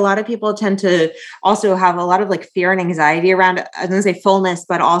that a lot of people tend to also have a lot of like fear and anxiety around, I was going to say fullness,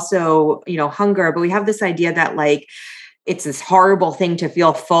 but also, hunger. But we have this idea that like, it's this horrible thing to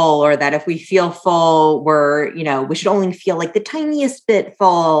feel full, or that if we feel full, we should only feel like the tiniest bit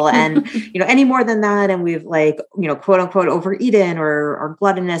full. And, any more than that. And we've like, quote unquote, overeaten or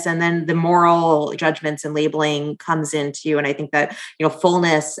gluttonous. And then the moral judgments and labeling comes into, and I think that,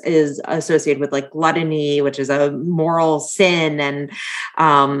 fullness is associated with like gluttony, which is a moral sin. And,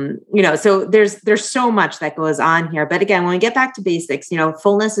 so there's so much that goes on here. But again, when we get back to basics,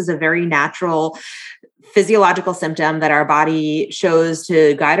 fullness is a very natural physiological symptom that our body shows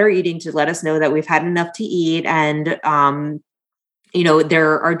to guide our eating, to let us know that we've had enough to eat. And,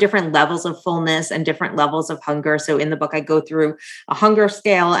 there are different levels of fullness and different levels of hunger. So in the book, I go through a hunger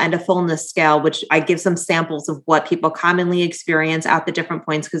scale and a fullness scale, which I give some samples of what people commonly experience at the different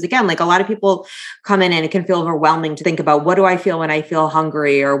points. Because again, like a lot of people come in and it can feel overwhelming to think about, what do I feel when I feel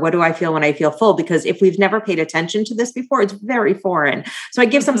hungry? Or what do I feel when I feel full? Because if we've never paid attention to this before, it's very foreign. So I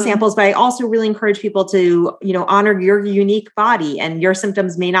give some samples, but I also really encourage people to, honor your unique body, and your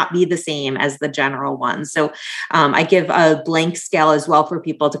symptoms may not be the same as the general ones. So I give a blank scale as well for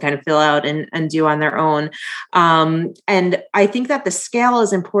people to kind of fill out and do on their own. And I think that the scale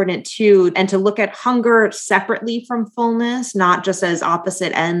is important too, and to look at hunger separately from fullness, not just as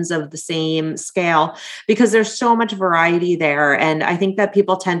opposite ends of the same scale, because there's so much variety there. And I think that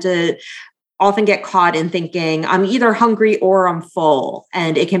people tend to often get caught in thinking I'm either hungry or I'm full.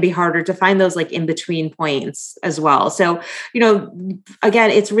 And it can be harder to find those like in between points as well. So,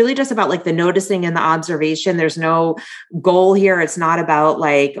 again, it's really just about like the noticing and the observation. There's no goal here. It's not about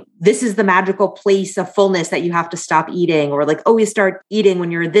like, this is the magical place of fullness that you have to stop eating, or like always start eating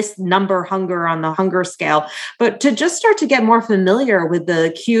when you're this number hunger on the hunger scale, but to just start to get more familiar with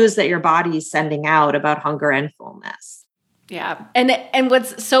the cues that your body is sending out about hunger and fullness. Yeah. And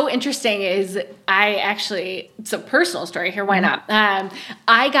what's so interesting is it's a personal story here. Why not?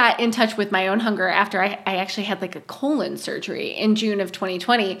 I got in touch with my own hunger after I actually had like a colon surgery in June of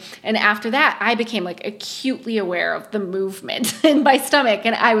 2020. And after that, I became like acutely aware of the movement in my stomach.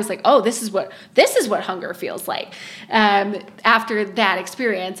 And I was like, oh, this is what hunger feels like after that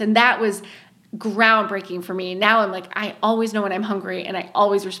experience. And that was groundbreaking for me. Now I'm like, I always know when I'm hungry and I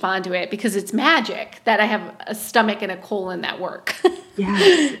always respond to it because it's magic that I have a stomach and a colon that work.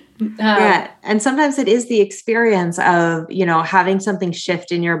 Yes. Yeah. And sometimes it is the experience of, having something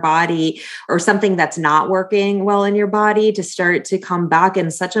shift in your body or something that's not working well in your body to start to come back in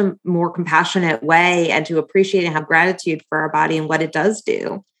such a more compassionate way and to appreciate and have gratitude for our body and what it does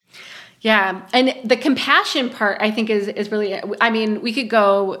do. Yeah. And the compassion part, I think is really, I mean, we could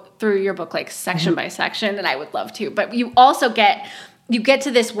go through your book like section by section, and I would love to, but you also get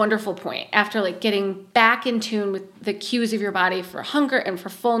to this wonderful point after like getting back in tune with the cues of your body for hunger and for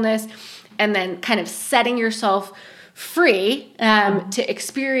fullness, and then kind of setting yourself free to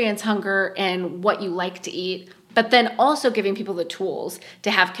experience hunger and what you like to eat, but then also giving people the tools to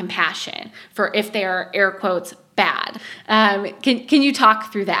have compassion for if they are, air quotes, bad. Can you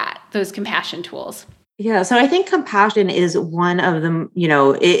talk through those compassion tools? Yeah. So I think compassion is one of them,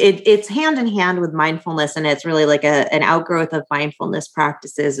 it's hand in hand with mindfulness, and it's really like an outgrowth of mindfulness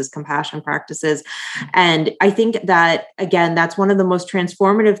practices is compassion practices. And I think that, again, that's one of the most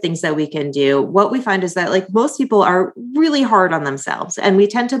transformative things that we can do. What we find is that like most people are really hard on themselves. And we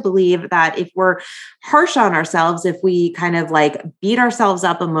tend to believe that if we're harsh on ourselves, if we kind of like beat ourselves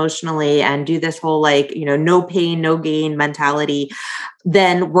up emotionally and do this whole like, no pain, no gain mentality,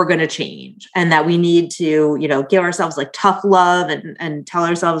 then we're going to change, and that we need to, give ourselves like tough love and tell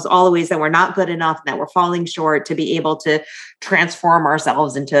ourselves all the ways that we're not good enough and that we're falling short to be able to transform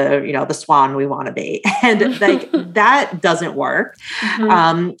ourselves into, the swan we want to be. And like that doesn't work.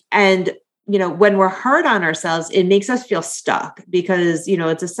 And when we're hard on ourselves, it makes us feel stuck because,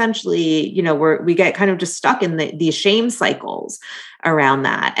 it's essentially, we get kind of just stuck in these shame cycles around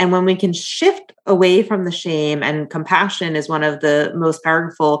that. And when we can shift away from the shame, and compassion is one of the most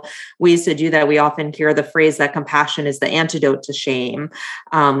powerful ways to do that. We often hear the phrase that compassion is the antidote to shame.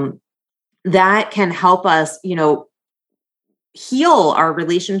 That can help us, heal our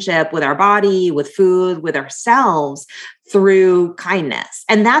relationship with our body, with food, with ourselves through kindness.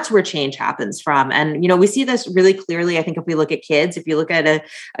 And that's where change happens from. And, we see this really clearly. I think if we look at kids, if you look at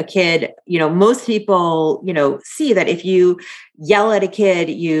a kid, most people, see that if you yell at a kid,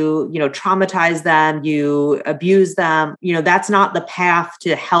 you traumatize them, you abuse them, that's not the path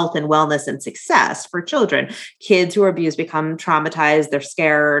to health and wellness and success for children. Kids who are abused become traumatized. They're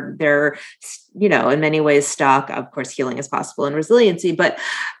scared. They're, in many ways stuck. Of course, healing is possible and resiliency, but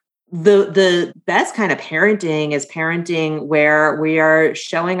the best kind of parenting is parenting where we are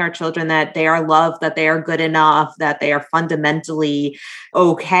showing our children that they are loved, that they are good enough, that they are fundamentally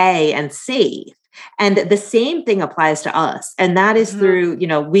okay and safe. And the same thing applies to us. And that is through,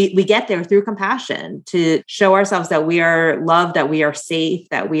 we get there through compassion to show ourselves that we are loved, that we are safe,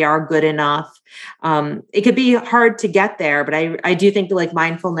 that we are good enough. It could be hard to get there, but I do think that like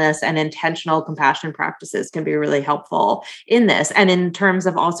mindfulness and intentional compassion practices can be really helpful in this. And in terms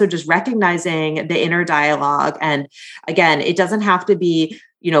of also just recognizing the inner dialogue. And again, it doesn't have to be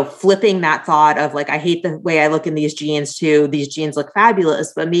flipping that thought of like, I hate the way I look in these jeans to these jeans look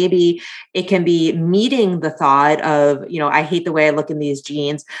fabulous, but maybe it can be meeting the thought of, I hate the way I look in these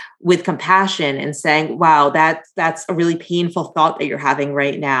jeans with compassion and saying, wow, that's a really painful thought that you're having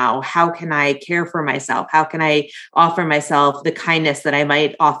right now. How can I care for myself? How can I offer myself the kindness that I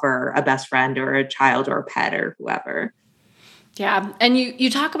might offer a best friend or a child or a pet or whoever? Yeah. And you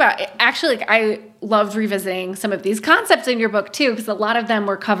talk about, actually, like I loved revisiting some of these concepts in your book too, because a lot of them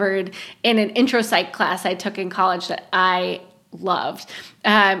were covered in an intro psych class I took in college that I loved,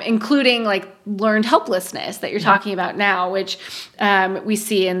 including like learned helplessness that you're talking about now, which we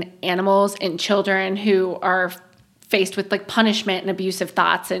see in animals and children who are faced with like punishment and abusive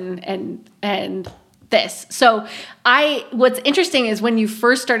thoughts and this. So what's interesting is when you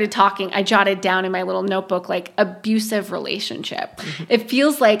first started talking, I jotted down in my little notebook, like abusive relationship. It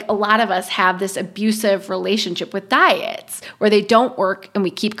feels like a lot of us have this abusive relationship with diets where they don't work and we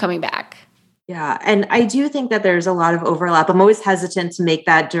keep coming back. Yeah. And I do think that there's a lot of overlap. I'm always hesitant to make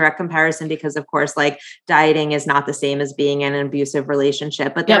that direct comparison because, of course, like dieting is not the same as being in an abusive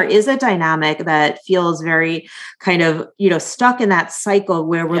relationship, but there is a dynamic that feels very kind of, stuck in that cycle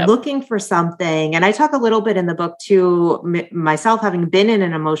where we're looking for something. And I talk a little bit in the book too, myself having been in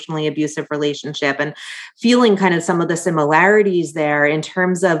an emotionally abusive relationship and feeling kind of some of the similarities there in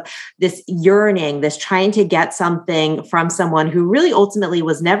terms of this yearning, this trying to get something from someone who really ultimately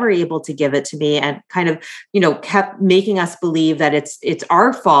was never able to give it to me and kind of, kept making us believe that it's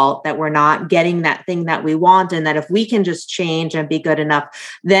our fault that we're not getting that thing that we want. And that if we can just change and be good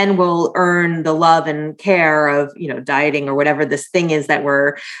enough, then we'll earn the love and care of, dieting or whatever this thing is that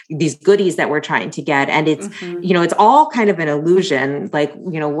these goodies that we're trying to get. And it's, it's all kind of an illusion. Like,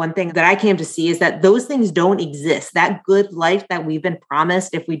 one thing that I came to see is that those things don't exist. That good life that we've been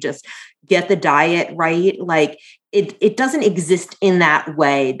promised, if we just get the diet right, like it doesn't exist in that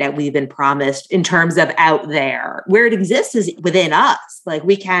way that we've been promised in terms of out there. Where it exists is within us. Like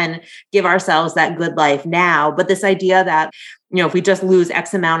we can give ourselves that good life now. But this idea that, if we just lose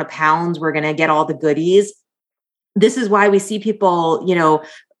X amount of pounds, we're going to get all the goodies. This is why we see people,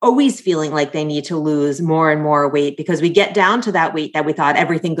 always feeling like they need to lose more and more weight because we get down to that weight that we thought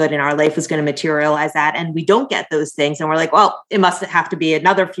everything good in our life was going to materialize at, and we don't get those things. And we're like, well, it must have to be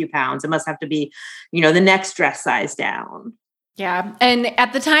another few pounds. It must have to be, the next dress size down. Yeah. And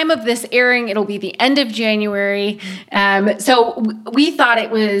at the time of this airing, it'll be the end of January. So we thought it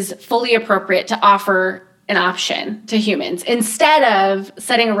was fully appropriate to offer an option to humans instead of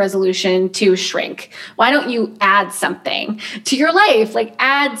setting a resolution to shrink. Why don't you add something to your life? Like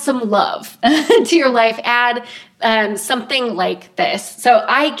add some love to your life, add something like this. So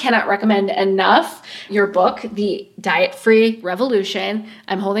I cannot recommend enough your book, The Diet-Free Revolution.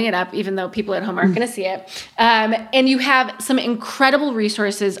 I'm holding it up, even though people at home aren't going to see it. And you have some incredible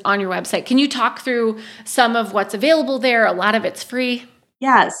resources on your website. Can you talk through some of what's available there? A lot of it's free.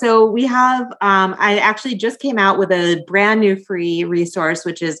 Yeah. So we have, I actually just came out with a brand new free resource,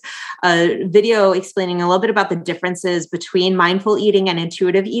 which is a video explaining a little bit about the differences between mindful eating and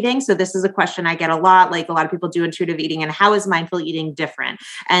intuitive eating. So this is a question I get a lot, like a lot of people do intuitive eating, and how is mindful eating different?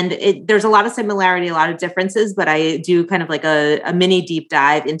 And there's a lot of similarity, a lot of differences, but I do kind of like a mini deep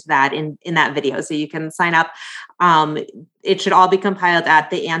dive into that in that video. So you can sign up. It should all be compiled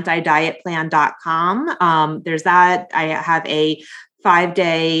at theantidietplan.com. There's that. I have a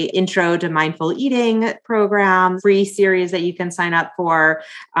 5-day intro to mindful eating program, free series that you can sign up for.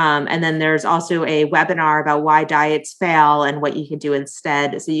 And then there's also a webinar about why diets fail and what you can do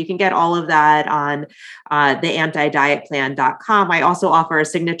instead. So you can get all of that on theantidietplan.com. I also offer a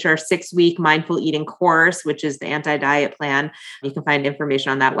signature 6-week mindful eating course, which is the Anti-Diet Plan. You can find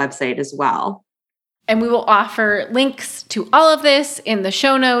information on that website as well. And we will offer links to all of this in the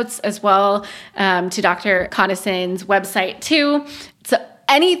show notes as well, to Dr. Conason's website too. So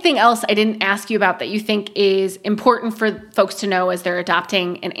anything else I didn't ask you about that you think is important for folks to know as they're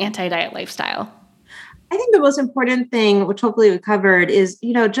adopting an anti-diet lifestyle? I think the most important thing, which hopefully we covered, is,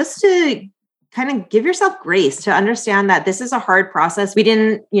 just to kind of give yourself grace, to understand that this is a hard process. We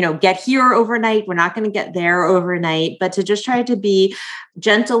didn't, get here overnight. We're not going to get there overnight, but to just try to be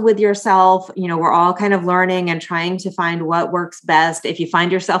gentle with yourself. We're all kind of learning and trying to find what works best. If you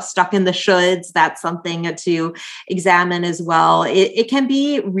find yourself stuck in the shoulds, that's something to examine as well. It can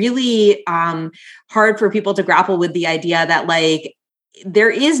be really hard for people to grapple with the idea that there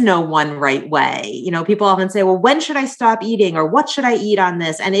is no one right way. People often say, well, when should I stop eating, or what should I eat on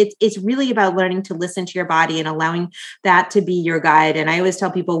this? And it's really about learning to listen to your body and allowing that to be your guide. And I always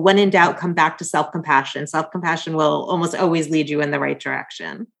tell people, when in doubt, come back to self-compassion. Self-compassion will almost always lead you in the right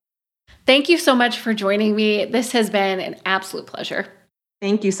direction. Thank you so much for joining me. This has been an absolute pleasure.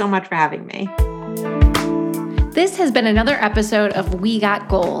 Thank you so much for having me. This has been another episode of We Got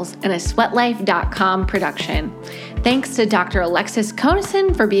Goals, and a sweatlife.com production. Thanks to Dr. Alexis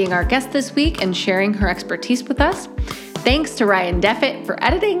Conason for being our guest this week and sharing her expertise with us. Thanks to Ryan Deffett for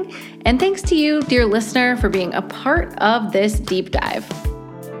editing. And thanks to you, dear listener, for being a part of this deep dive.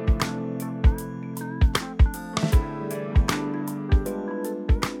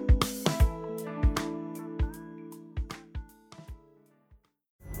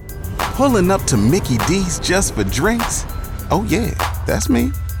 Pulling up to Mickey D's just for drinks? Oh yeah, that's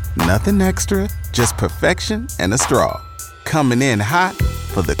me. Nothing extra, just perfection and a straw. Coming in hot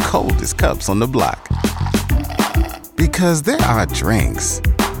for the coldest cups on the block. Because there are drinks.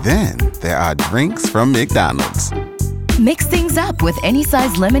 Then there are drinks from McDonald's. Mix things up with any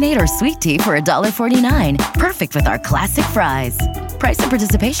size lemonade or sweet tea for $1.49. Perfect with our classic fries. Price and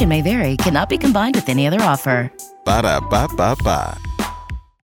participation may vary. Cannot be combined with any other offer. Ba-da-ba-ba-ba.